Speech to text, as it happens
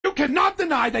cannot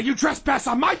deny that you trespass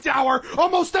on my tower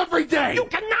almost every day! You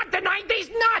cannot deny these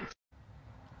nuts!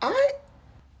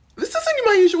 This isn't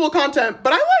my usual content,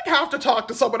 but I have to talk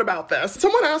to someone about this.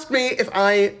 Someone asked me if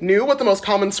I knew what the most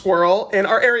common squirrel in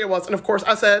our area was, and of course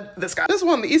I said this guy. This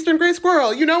one, the eastern gray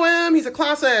squirrel. You know him, he's a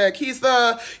classic. He's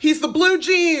the blue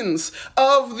jeans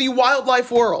of the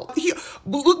wildlife world. But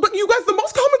you guys, the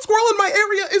most common squirrel in my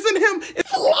area isn't him. It's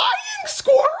flying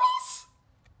squirrels?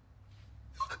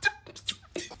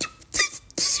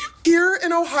 Here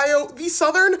in Ohio, the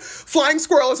southern flying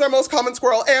squirrel is our most common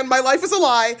squirrel, and my life is a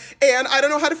lie, and I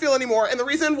don't know how to feel anymore, and the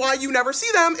reason why you never see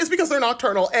them is because they're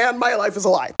nocturnal, and my life is a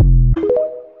lie.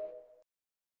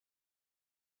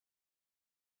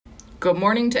 Good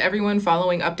morning to everyone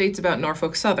following updates about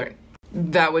Norfolk Southern.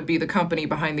 That would be the company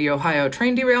behind the Ohio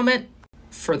train derailment,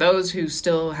 for those who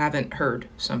still haven't heard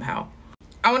somehow.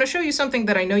 I want to show you something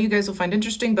that I know you guys will find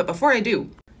interesting, but before I do,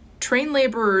 train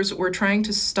laborers were trying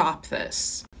to stop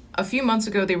this. A few months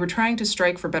ago, they were trying to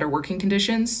strike for better working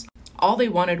conditions. All they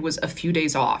wanted was a few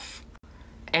days off.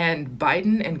 And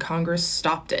Biden and Congress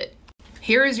stopped it.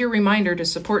 Here is your reminder to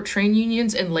support train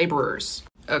unions and laborers.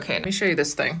 Okay, let me show you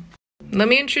this thing. Let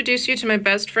me introduce you to my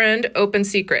best friend, Open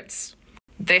Secrets.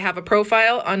 They have a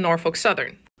profile on Norfolk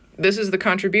Southern. This is the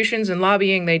contributions and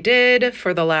lobbying they did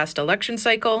for the last election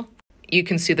cycle. You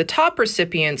can see the top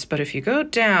recipients, but if you go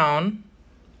down,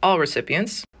 all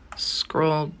recipients,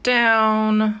 scroll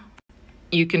down,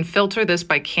 you can filter this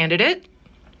by candidate,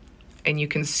 and you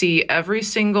can see every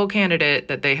single candidate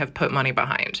that they have put money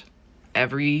behind.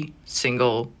 Every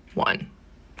single one.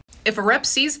 If a rep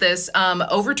sees this,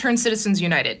 overturn Citizens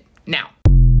United now.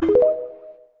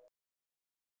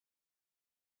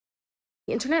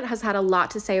 The internet has had a lot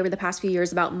to say over the past few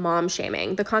years about mom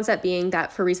shaming, the concept being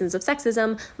that for reasons of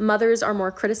sexism, mothers are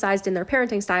more criticized in their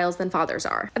parenting styles than fathers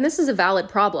are. And this is a valid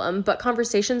problem, but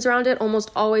conversations around it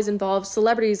almost always involve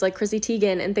celebrities like Chrissy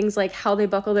Teigen and things like how they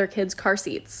buckle their kids' car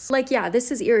seats. Like, yeah,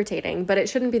 this is irritating, but it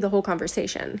shouldn't be the whole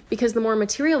conversation. Because the more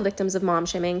material victims of mom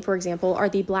shaming, for example, are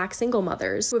the Black single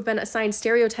mothers who have been assigned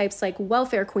stereotypes like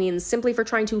welfare queens simply for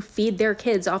trying to feed their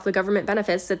kids off the government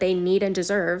benefits that they need and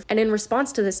deserve. And in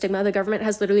response to this stigma, the government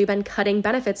has literally been cutting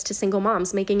benefits to single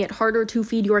moms, making it harder to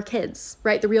feed your kids.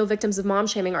 Right? The real victims of mom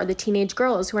shaming are the teenage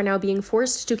girls who are now being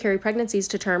forced to carry pregnancies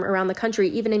to term around the country,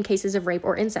 even in cases of rape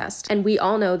or incest. And we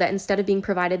all know that instead of being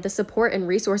provided the support and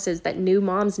resources that new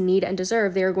moms need and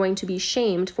deserve, they are going to be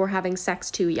shamed for having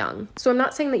sex too young. So I'm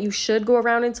not saying that you should go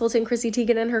around insulting Chrissy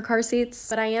Teigen in her car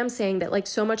seats, but I am saying that like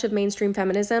so much of mainstream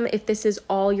feminism, if this is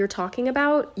all you're talking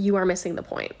about, you are missing the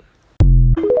point.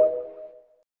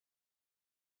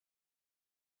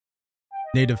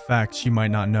 Native facts you might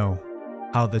not know.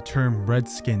 How the term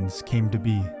Redskins came to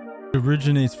be. It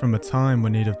originates from a time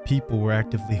when Native people were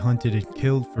actively hunted and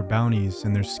killed for bounties,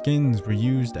 and their skins were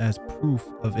used as proof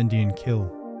of Indian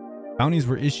kill. Bounties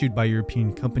were issued by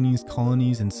European companies,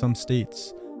 colonies, and some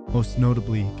states, most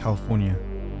notably California.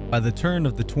 By the turn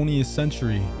of the 20th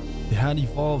century, it had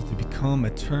evolved to become a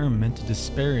term meant to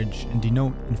disparage and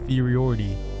denote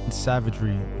inferiority and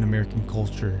savagery in American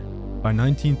culture. By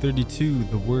 1932,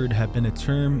 the word had been a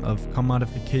term of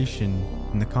commodification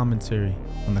in the commentary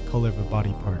on the color of a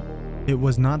body part. It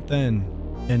was not then,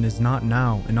 and is not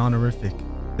now, an honorific.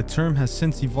 The term has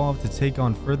since evolved to take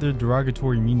on further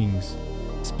derogatory meanings.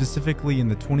 Specifically in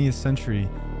the 20th century,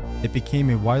 it became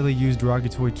a widely used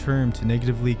derogatory term to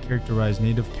negatively characterize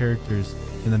Native characters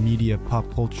in the media of pop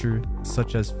culture,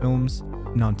 such as films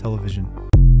and on television.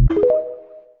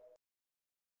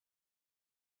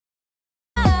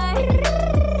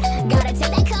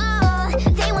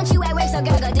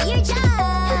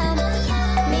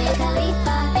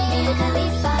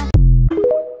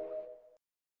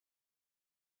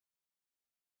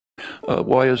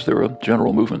 Why is there a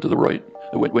general movement to the right?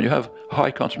 When you have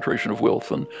high concentration of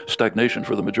wealth and stagnation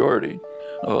for the majority,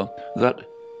 that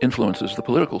influences the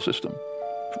political system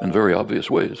in very obvious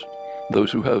ways.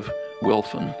 Those who have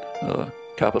wealth and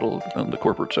capital and the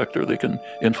corporate sector, they can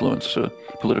influence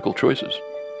political choices.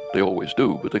 They always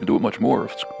do, but they can do it much more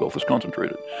if wealth is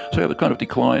concentrated. So you have a kind of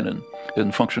decline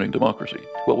in functioning democracy.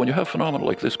 Well, when you have phenomena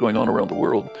like this going on around the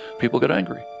world, people get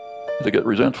angry, they get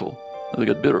resentful, they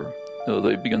get bitter.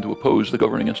 They begin to oppose the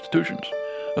governing institutions.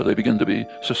 They begin to be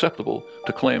susceptible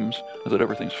to claims that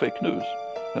everything's fake news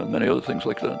and many other things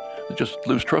like that. They just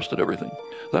lose trust in everything.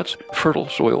 That's fertile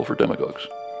soil for demagogues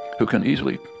who can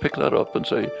easily pick that up and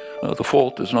say, the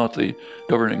fault is not the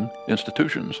governing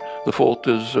institutions. The fault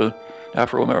is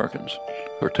Afro-Americans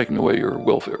who are taking away your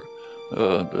welfare.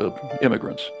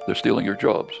 Immigrants, they're stealing your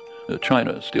jobs.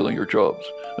 China is stealing your jobs.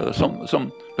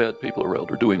 Some bad people around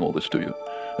are doing all this to you.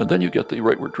 And then you get the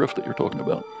rightward drift that you're talking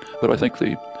about. But I think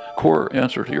the core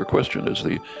answer to your question is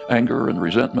the anger and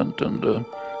resentment and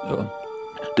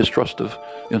distrust of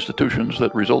institutions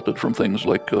that resulted from things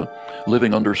like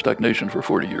living under stagnation for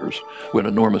 40 years when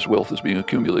enormous wealth is being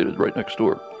accumulated right next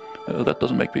door. That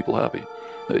doesn't make people happy.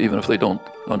 Even if they don't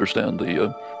understand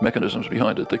the mechanisms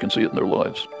behind it, they can see it in their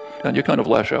lives. And you kind of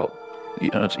lash out.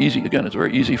 And it's easy, again, it's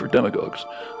very easy for demagogues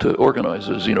to organize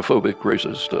as xenophobic,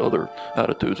 racist, other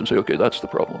attitudes and say, okay, that's the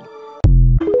problem.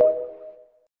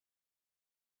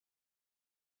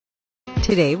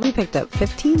 Today, we picked up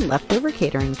 15 leftover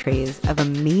catering trays of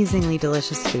amazingly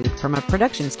delicious food from a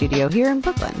production studio here in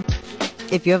Brooklyn.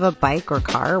 If you have a bike or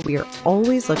car, we are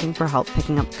always looking for help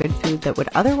picking up good food that would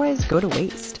otherwise go to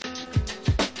waste.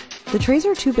 The trays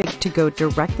are too big to go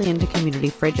directly into community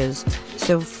fridges,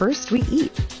 so first we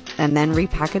eat, and then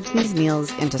repackage these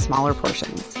meals into smaller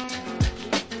portions.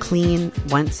 Clean,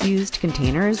 once-used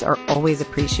containers are always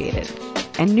appreciated,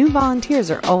 and new volunteers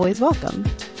are always welcome.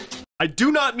 I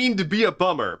do not mean to be a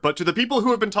bummer, but to the people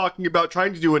who have been talking about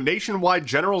trying to do a nationwide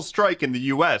general strike in the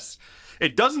US,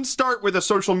 it doesn't start with a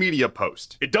social media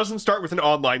post. It doesn't start with an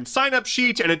online sign-up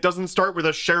sheet, and it doesn't start with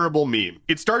a shareable meme.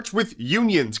 It starts with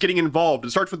unions getting involved. It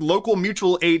starts with local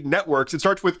mutual aid networks. It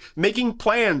starts with making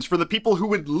plans for the people who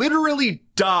would literally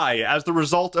die as the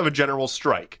result of a general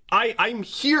strike. I'm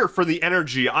here for the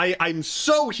energy. I'm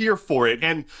so here for it,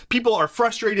 and people are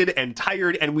frustrated and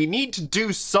tired, and we need to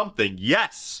do something,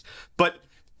 yes, but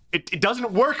it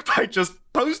doesn't work by just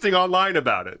posting online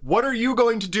about it. What are you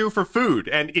going to do for food?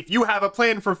 And if you have a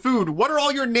plan for food, what are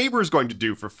all your neighbors going to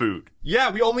do for food?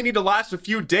 Yeah, we only need to last a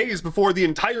few days before the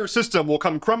entire system will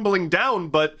come crumbling down,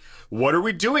 but what are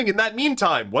we doing in that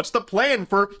meantime? What's the plan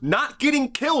for not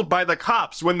getting killed by the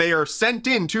cops when they are sent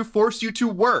in to force you to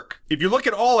work? If you look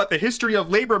at the history of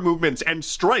labor movements and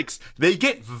strikes, they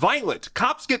get violent.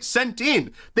 Cops get sent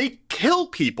in. They kill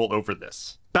people over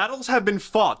this. Battles have been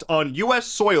fought on US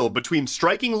soil between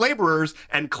striking laborers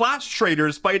and class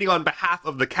traders fighting on behalf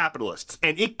of the capitalists,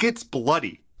 and it gets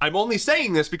bloody. I'm only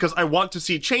saying this because I want to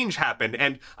see change happen,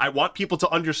 and I want people to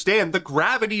understand the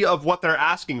gravity of what they're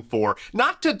asking for.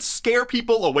 Not to scare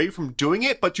people away from doing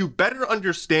it, but to better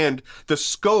understand the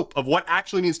scope of what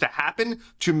actually needs to happen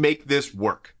to make this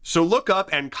work. So look up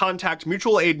and contact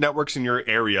mutual aid networks in your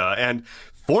area, and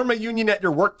form a union at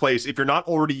your workplace if you're not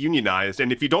already unionized,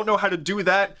 and if you don't know how to do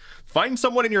that, find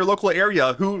someone in your local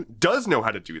area who does know how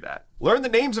to do that. Learn the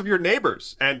names of your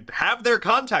neighbors and have their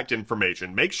contact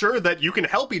information. Make sure that you can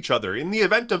help each other in the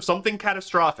event of something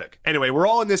catastrophic. Anyway, we're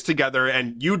all in this together,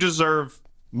 and you deserve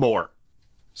more.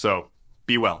 So,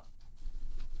 be well.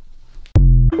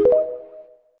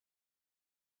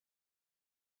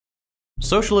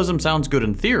 Socialism sounds good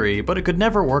in theory, but it could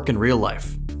never work in real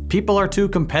life. People are too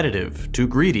competitive, too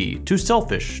greedy, too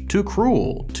selfish, too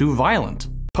cruel, too violent.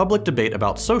 Public debate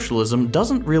about socialism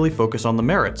doesn't really focus on the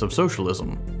merits of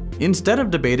socialism. Instead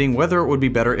of debating whether it would be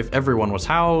better if everyone was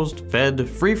housed, fed,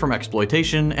 free from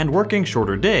exploitation, and working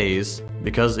shorter days,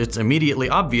 because it's immediately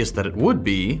obvious that it would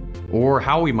be, or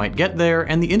how we might get there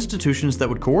and the institutions that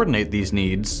would coordinate these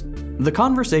needs, the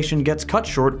conversation gets cut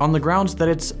short on the grounds that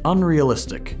it's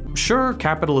unrealistic. Sure,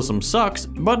 capitalism sucks,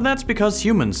 but that's because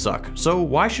humans suck, so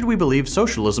why should we believe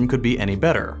socialism could be any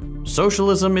better?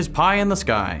 Socialism is pie in the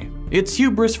sky. It's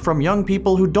hubris from young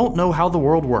people who don't know how the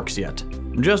world works yet.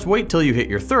 Just wait till you hit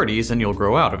your 30s and you'll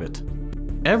grow out of it.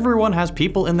 Everyone has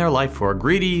people in their life who are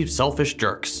greedy, selfish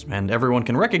jerks, and everyone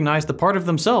can recognize the part of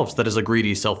themselves that is a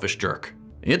greedy, selfish jerk.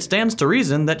 It stands to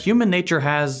reason that human nature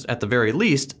has, at the very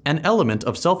least, an element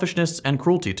of selfishness and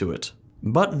cruelty to it.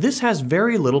 But this has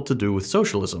very little to do with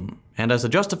socialism, and as a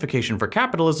justification for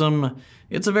capitalism,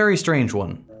 it's a very strange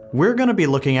one. We're going to be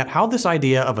looking at how this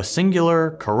idea of a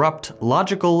singular, corrupt,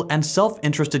 logical, and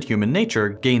self-interested human nature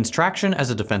gains traction as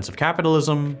a defense of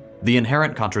capitalism, the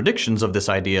inherent contradictions of this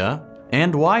idea,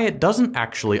 and why it doesn't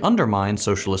actually undermine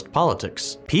socialist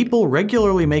politics. People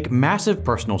regularly make massive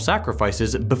personal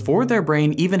sacrifices before their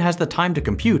brain even has the time to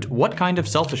compute what kind of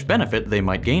selfish benefit they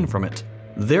might gain from it.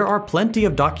 There are plenty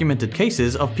of documented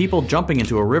cases of people jumping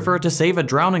into a river to save a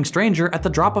drowning stranger at the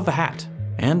drop of a hat,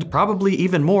 and probably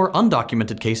even more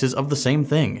undocumented cases of the same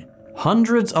thing.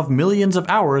 Hundreds of millions of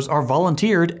hours are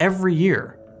volunteered every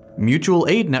year. Mutual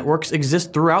aid networks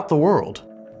exist throughout the world.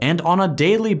 And on a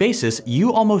daily basis,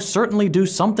 you almost certainly do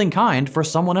something kind for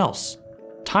someone else.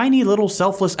 Tiny little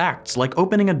selfless acts like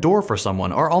opening a door for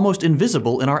someone are almost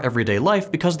invisible in our everyday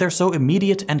life because they're so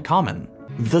immediate and common.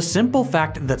 The simple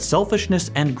fact that selfishness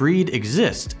and greed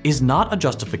exist is not a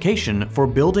justification for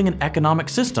building an economic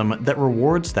system that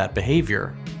rewards that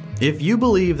behavior. If you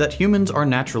believe that humans are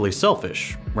naturally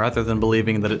selfish, rather than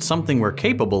believing that it's something we're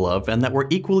capable of and that we're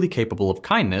equally capable of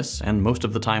kindness, and most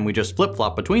of the time we just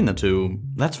flip-flop between the two,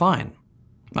 that's fine.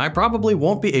 I probably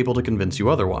won't be able to convince you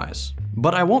otherwise.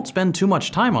 But I won't spend too much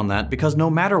time on that because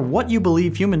no matter what you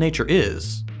believe human nature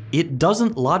is, it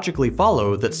doesn't logically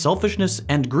follow that selfishness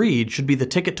and greed should be the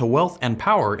ticket to wealth and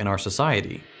power in our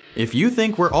society. If you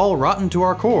think we're all rotten to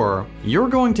our core, you're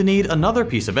going to need another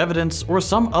piece of evidence or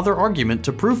some other argument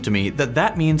to prove to me that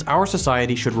that means our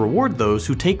society should reward those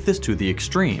who take this to the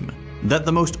extreme. That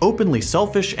the most openly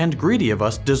selfish and greedy of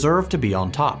us deserve to be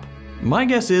on top. My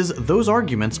guess is those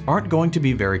arguments aren't going to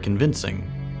be very convincing.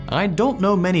 I don't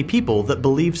know many people that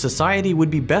believe society would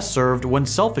be best served when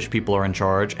selfish people are in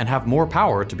charge and have more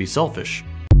power to be selfish.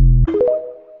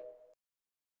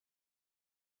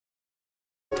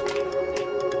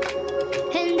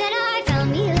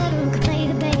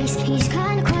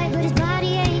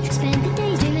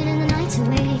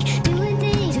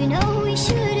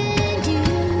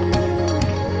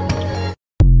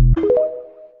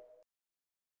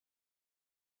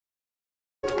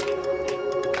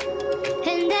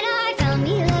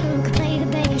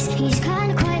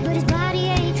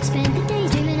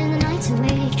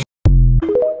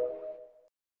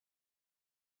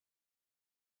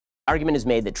 Argument is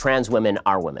made that trans women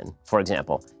are women, for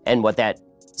example. And what that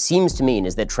seems to mean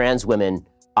is that trans women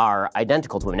are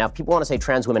identical to women. Now, if people want to say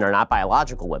trans women are not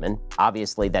biological women,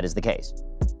 obviously that is the case.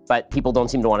 But people don't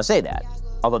seem to want to say that,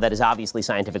 although that is obviously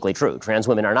scientifically true. Trans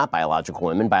women are not biological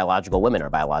women. Biological women are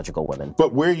biological women.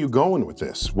 But where are you going with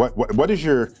this? What are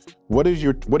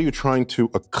you trying to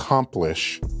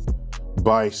accomplish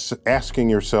by asking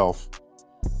yourself,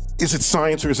 is it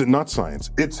science or is it not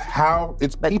science? It's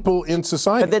people in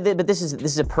society. But this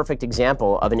is a perfect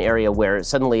example of an area where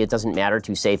suddenly it doesn't matter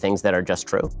to say things that are just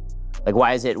true. Like,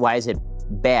 why is it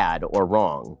bad or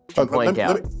wrong to point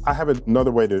out? I have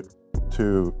another way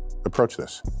to approach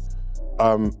this.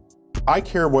 I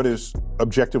care what is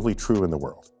objectively true in the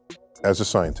world as a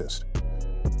scientist.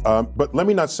 But let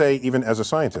me not say even as a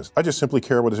scientist. I just simply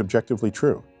care what is objectively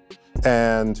true.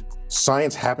 And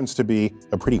science happens to be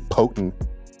a pretty potent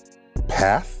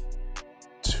path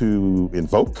to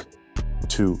invoke,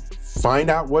 to find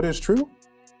out what is true.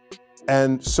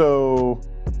 And so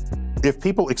if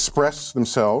people express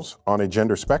themselves on a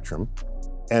gender spectrum,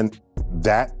 and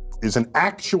that is an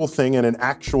actual thing in an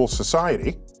actual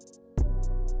society,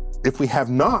 if we have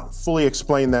not fully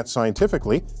explained that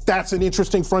scientifically, that's an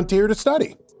interesting frontier to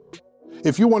study.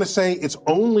 If you want to say it's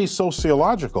only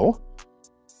sociological,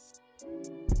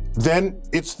 then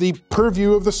it's the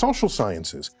purview of the social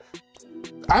sciences.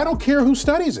 I don't care who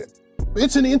studies it.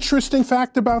 It's an interesting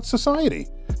fact about society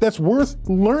that's worth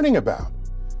learning about.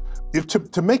 If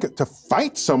to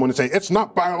fight someone and say, it's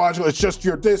not biological, it's just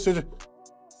your this,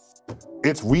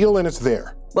 it's real and it's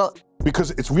there. Well,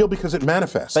 because it's real because it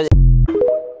manifests.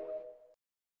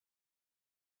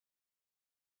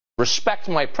 Respect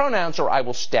my pronouns or I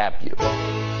will stab you.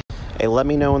 Hey, let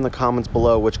me know in the comments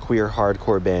below which queer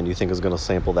hardcore band you think is going to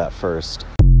sample that first.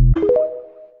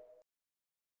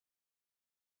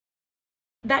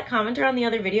 That commenter on the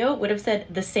other video would have said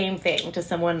the same thing to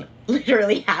someone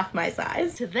literally half my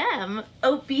size. To them,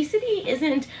 obesity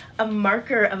isn't a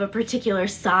marker of a particular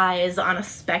size on a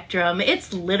spectrum.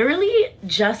 It's literally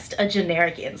just a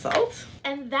generic insult.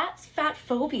 And that's fat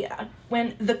phobia,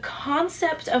 when the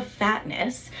concept of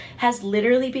fatness has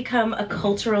literally become a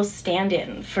cultural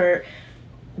stand-in for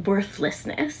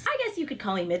worthlessness. I guess you could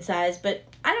call me mid-size, but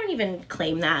I don't even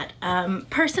claim that.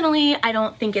 Personally, I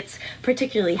don't think it's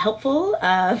particularly helpful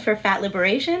for fat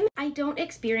liberation. I don't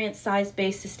experience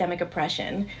size-based systemic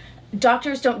oppression.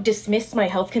 Doctors don't dismiss my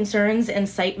health concerns and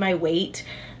cite my weight.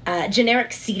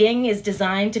 Generic seating is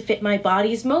designed to fit my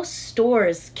bodies. Most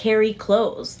stores carry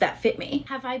clothes that fit me.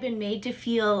 Have I been made to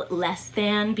feel less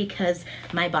than because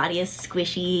my body is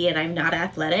squishy and I'm not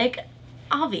athletic?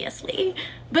 Obviously,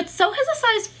 but so has a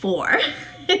size 4.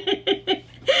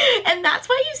 And that's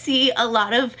why you see a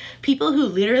lot of people who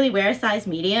literally wear a size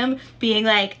medium being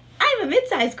like, I'm a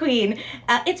mid-size queen.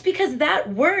 It's because that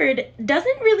word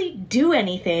doesn't really do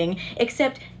anything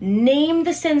except name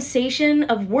the sensation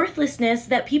of worthlessness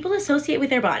that people associate with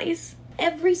their bodies.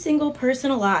 Every single person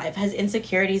alive has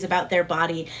insecurities about their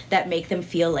body that make them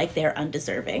feel like they're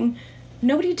undeserving.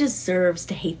 Nobody deserves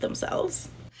to hate themselves.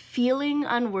 Feeling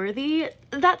unworthy,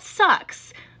 that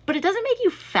sucks, but it doesn't make you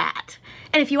fat.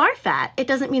 And if you are fat, it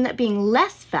doesn't mean that being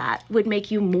less fat would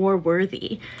make you more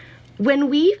worthy. When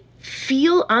we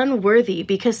feel unworthy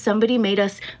because somebody made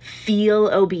us feel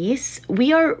obese,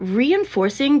 we are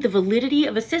reinforcing the validity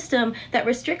of a system that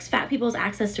restricts fat people's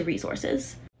access to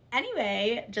resources.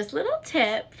 Anyway, just a little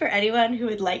tip for anyone who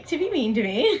would like to be mean to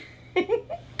me.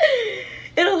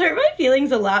 It'll hurt my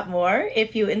feelings a lot more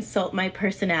if you insult my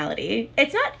personality.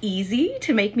 It's not easy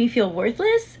to make me feel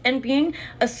worthless, and being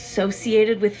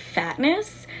associated with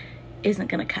fatness isn't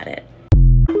gonna cut it.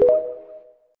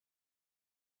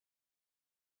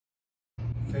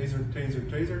 Taser, taser,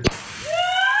 taser.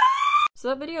 So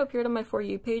that video appeared on my For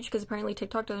You page because apparently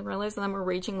TikTok doesn't realize that I'm a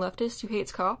raging leftist who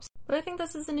hates cops. But I think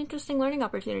this is an interesting learning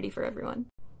opportunity for everyone.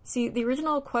 See, the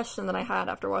original question that I had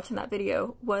after watching that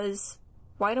video was,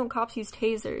 why don't cops use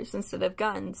tasers instead of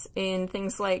guns in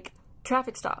things like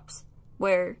traffic stops,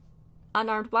 where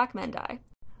unarmed black men die?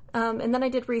 And then I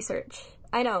did research.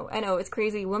 I know, it's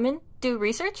crazy. Women do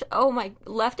research? Oh my,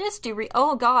 leftists do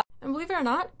oh god. And believe it or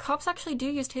not, cops actually do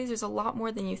use tasers a lot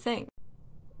more than you think.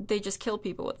 They just kill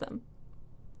people with them.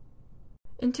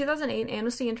 In 2008,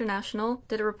 Amnesty International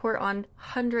did a report on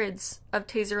hundreds of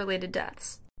taser-related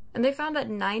deaths. And they found that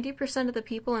 90% of the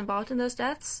people involved in those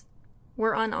deaths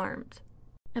were unarmed.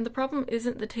 And the problem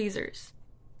isn't the tasers.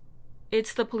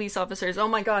 It's the police officers. Oh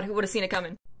my god, who would have seen it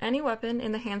coming? Any weapon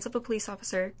in the hands of a police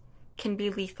officer can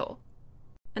be lethal.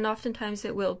 And oftentimes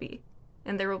it will be.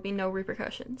 And there will be no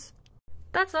repercussions.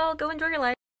 That's all. Go enjoy your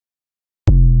life.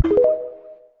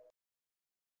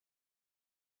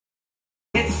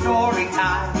 It's story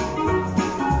time.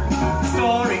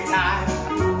 Story time.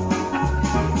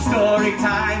 Story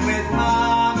time with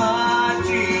Mama G.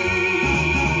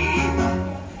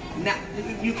 Now,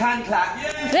 you can clap.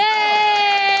 Yay!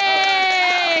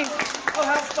 Oh,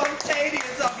 how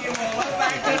spontaneous of you all.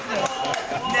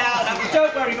 Now,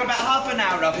 don't worry, we've got about half an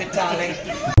hour of it, darling.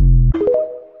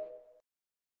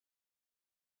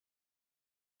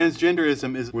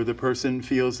 Transgenderism is where the person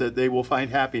feels that they will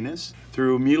find happiness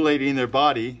through mutilating their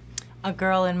body. A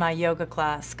girl in my yoga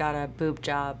class got a boob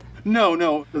job.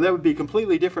 No, that would be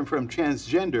completely different from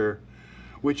transgender,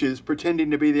 which is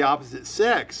pretending to be the opposite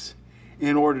sex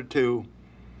in order to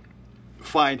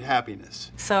find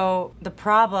happiness. So the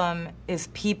problem is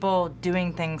people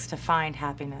doing things to find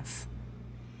happiness.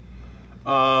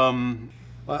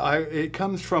 It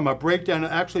comes from a breakdown,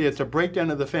 actually it's a breakdown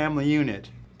of the family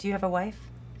unit. Do you have a wife?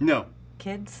 No.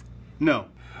 Kids? No,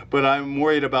 but I'm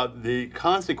worried about the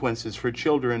consequences for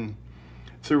children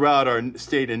throughout our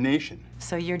state and nation.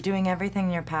 So you're doing everything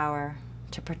in your power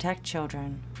to protect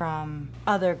children from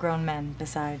other grown men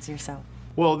besides yourself?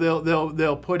 Well,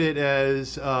 they'll put it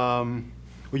as, well,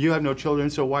 you have no children,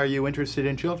 so why are you interested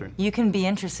in children? You can be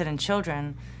interested in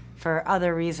children for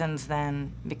other reasons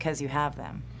than because you have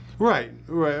them. Right.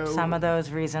 Some of those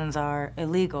reasons are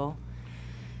illegal.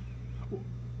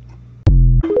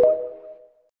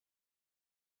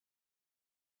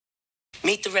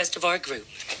 Meet the rest of our group.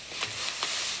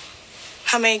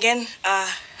 Hi, Megan.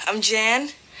 I'm Jan,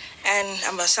 and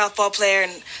I'm a softball player,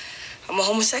 and I'm a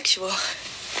homosexual.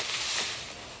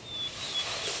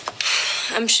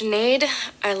 I'm Sinead.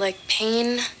 I like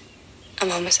pain. I'm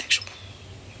homosexual.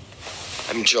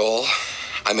 I'm Joel.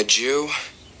 I'm a Jew.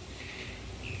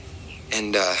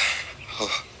 And,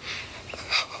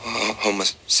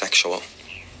 homosexual.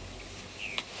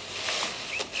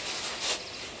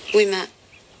 We met.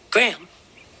 Graham.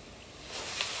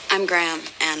 I'm Graham,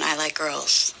 and I like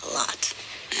girls a lot.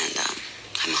 And,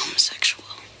 I'm a homosexual.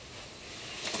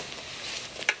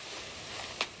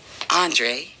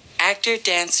 Andre, actor,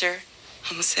 dancer,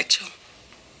 homosexual.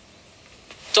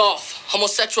 Dolph,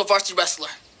 homosexual varsity wrestler.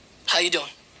 How you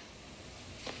doing?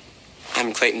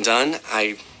 I'm Clayton Dunn.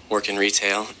 I work in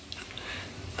retail.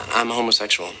 I'm a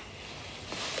homosexual.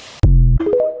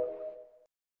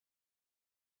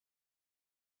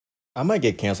 I might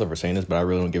get canceled for saying this, but I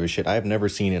really don't give a shit. I've never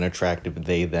seen an attractive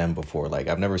they-them before. Like,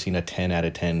 I've never seen a 10 out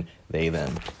of 10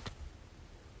 they-them.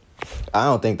 I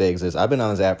don't think they exist. I've been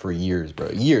on this app for years, bro.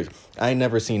 Years. I ain't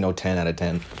never seen no 10 out of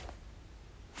 10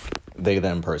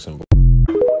 they-them person.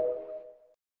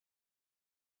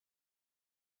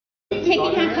 Take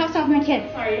the handcuffs off my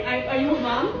kid. Sorry, are you a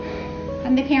mom?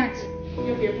 I'm the parent.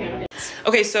 You're your parent.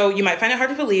 Okay, so you might find it hard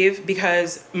to believe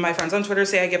because my friends on Twitter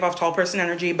say I give off tall person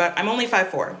energy, but I'm only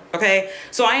 5'4", okay?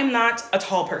 So I am not a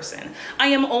tall person. I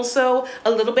am also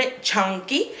a little bit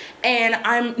chunky, and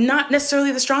I'm not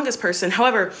necessarily the strongest person.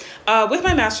 However, with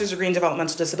my master's degree in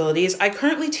developmental disabilities, I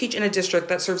currently teach in a district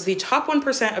that serves the top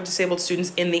 1% of disabled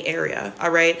students in the area,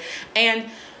 all right? And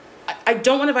I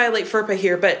don't want to violate FERPA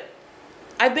here, but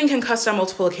I've been concussed on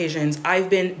multiple occasions. I've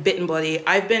been bitten bloody.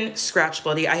 I've been scratched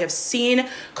bloody. I have seen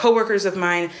coworkers of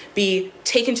mine be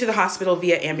taken to the hospital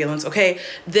via ambulance, okay?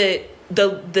 The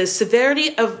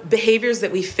severity of behaviors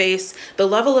that we face, the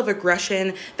level of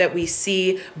aggression that we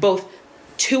see both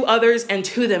to others and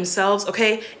to themselves,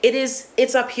 okay?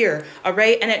 It's up here, all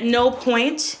right? And at no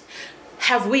point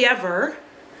have we ever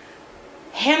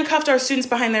handcuffed our students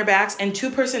behind their backs and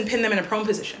two-person pinned them in a prone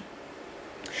position.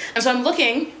 And so I'm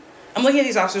looking at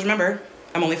these officers. Remember,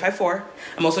 I'm only 5'4".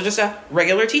 I'm also just a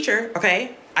regular teacher,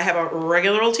 okay? I have a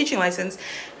regular old teaching license.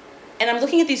 And I'm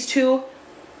looking at these two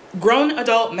grown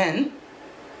adult men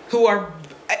who are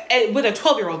with a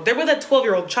 12-year-old. They're with a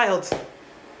 12-year-old child.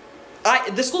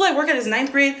 The school I work at is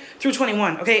 9th grade through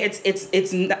 21, okay?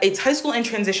 It's high school in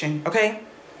transition, okay?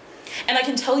 And I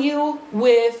can tell you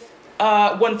with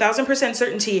 1000%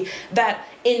 certainty that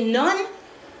in none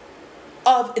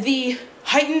of the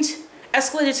heightened,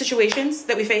 escalated situations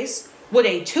that we face would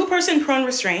a two-person prone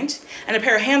restraint and a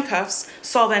pair of handcuffs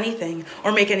solve anything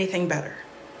or make anything better.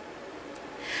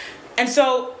 And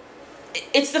so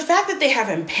it's the fact that they have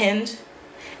him pinned,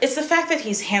 it's the fact that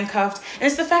he's handcuffed, and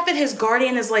it's the fact that his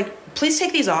guardian is like, please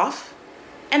take these off.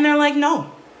 And they're like,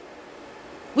 no,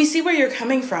 we see where you're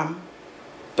coming from,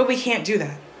 but we can't do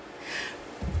that.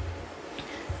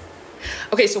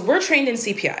 Okay, so we're trained in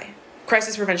CPI,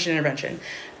 crisis prevention intervention.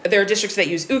 There are districts that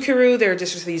use UKIRU, there are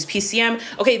districts that use PCM.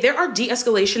 Okay, there are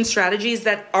de-escalation strategies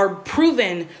that are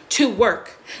proven to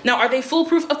work. Now, are they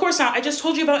foolproof? Of course not. I just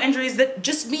told you about injuries that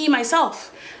just me,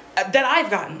 myself, that I've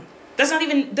gotten. That's not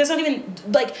even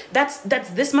like, that's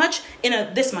this much in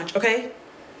a this much, okay?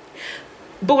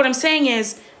 But what I'm saying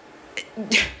is,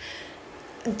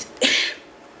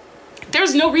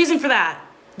 there's no reason for that.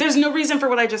 There's no reason for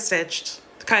what I just stitched,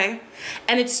 okay?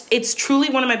 And it's truly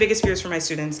one of my biggest fears for my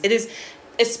students. It is,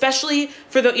 especially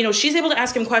for the, she's able to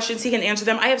ask him questions, he can answer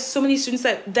them. I have so many students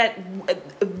that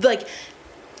like,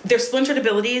 their splintered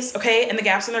abilities, okay, and the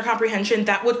gaps in their comprehension,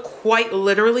 that would quite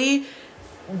literally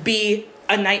be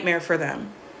a nightmare for them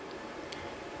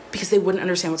because they wouldn't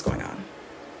understand what's going on.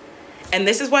 And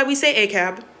this is why we say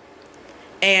ACAB,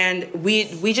 and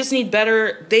we just need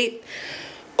better,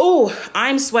 oh,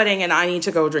 I'm sweating and I need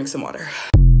to go drink some water.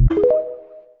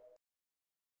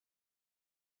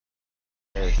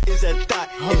 Is that thought,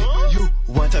 hey, you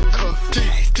want to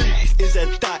cook? Is that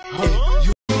thought, hey,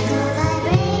 you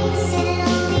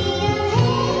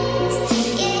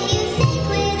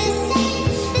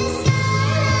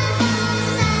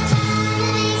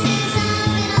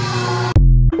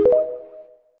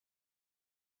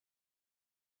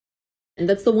And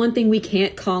that's the one thing we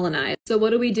can't colonize. So what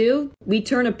do? We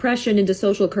turn oppression into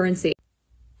social currency.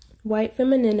 White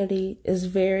femininity is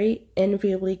very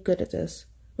enviably good at this,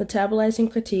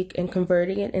 metabolizing critique and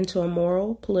converting it into a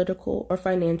moral, political, or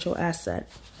financial asset.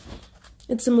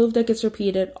 It's a move that gets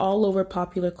repeated all over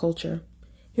popular culture.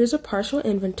 Here's a partial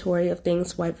inventory of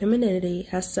things white femininity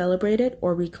has celebrated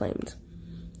or reclaimed.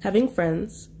 Having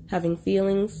friends, having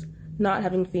feelings, not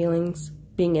having feelings,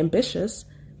 being ambitious,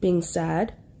 being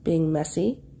sad, being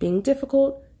messy, being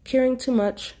difficult, caring too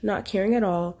much, not caring at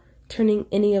all, turning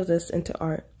any of this into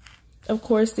art. Of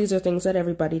course, these are things that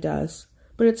everybody does,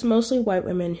 but it's mostly white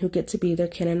women who get to be their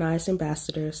canonized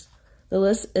ambassadors. The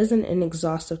list isn't an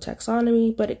exhaustive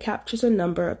taxonomy, but it captures a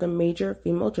number of the major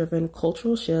female-driven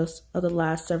cultural shifts of the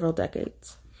last several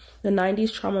decades. The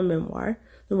 90s trauma memoir,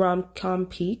 the rom-com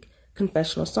peak,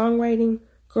 confessional songwriting,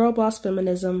 girl boss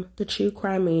feminism, the true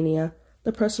crime mania,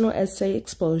 the personal essay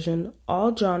explosion,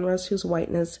 all genres whose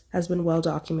whiteness has been well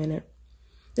documented.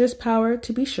 There's power,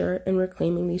 to be sure, in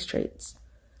reclaiming these traits.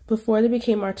 Before they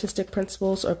became artistic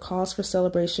principles or cause for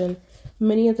celebration,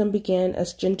 many of them began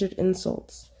as gendered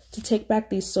insults. To take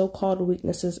back these so-called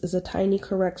weaknesses is a tiny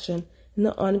correction in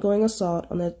the ongoing assault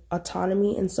on the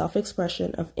autonomy and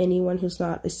self-expression of anyone who's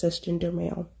not a cisgender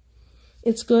male.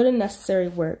 It's good and necessary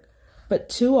work, but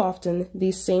too often,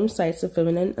 these same sites of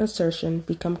feminine assertion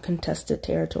become contested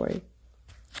territory.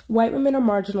 White women are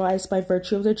marginalized by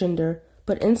virtue of their gender,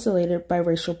 but insulated by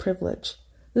racial privilege.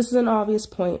 This is an obvious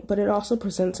point, but it also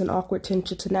presents an awkward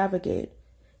tension to navigate.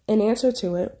 In answer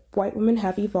to it, white women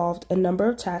have evolved a number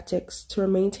of tactics to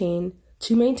maintain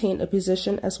a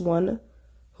position as one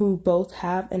who both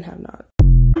have and have not.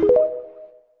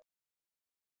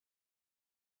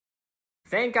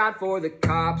 Thank God for the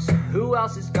cops. Who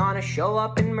else is gonna show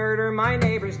up and murder my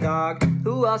neighbor's dog?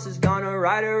 Who else is gonna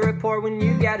write a report when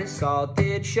you get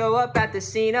assaulted? Show up at the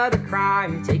scene of the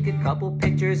crime, take a couple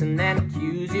pictures and then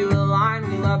accuse you of lying.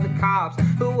 We love the cops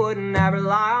who wouldn't ever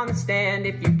lie on the stand.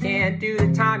 If you can't do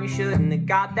the time, you shouldn't have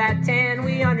got that tan.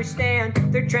 We understand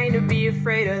they're trained to be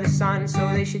afraid of the sun, so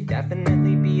they should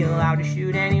definitely be allowed to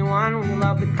shoot anyone. We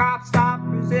love the cops. Stop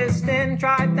assistant.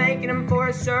 Tried thanking him for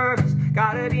his service.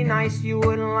 Gotta be nice, you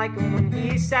wouldn't like him when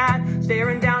he's sad.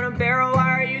 Staring down a barrel,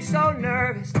 why are you so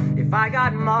nervous? If I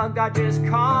got mugged, I'd just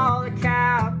call a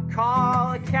cab.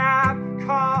 Call a cab,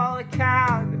 call a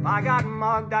cab. If I got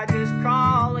mugged, I'd just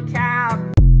call a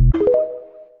cab.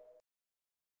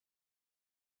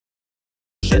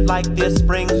 Shit like this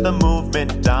brings the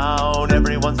movement down.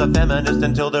 Everyone's a feminist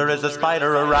until there is a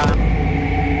spider around.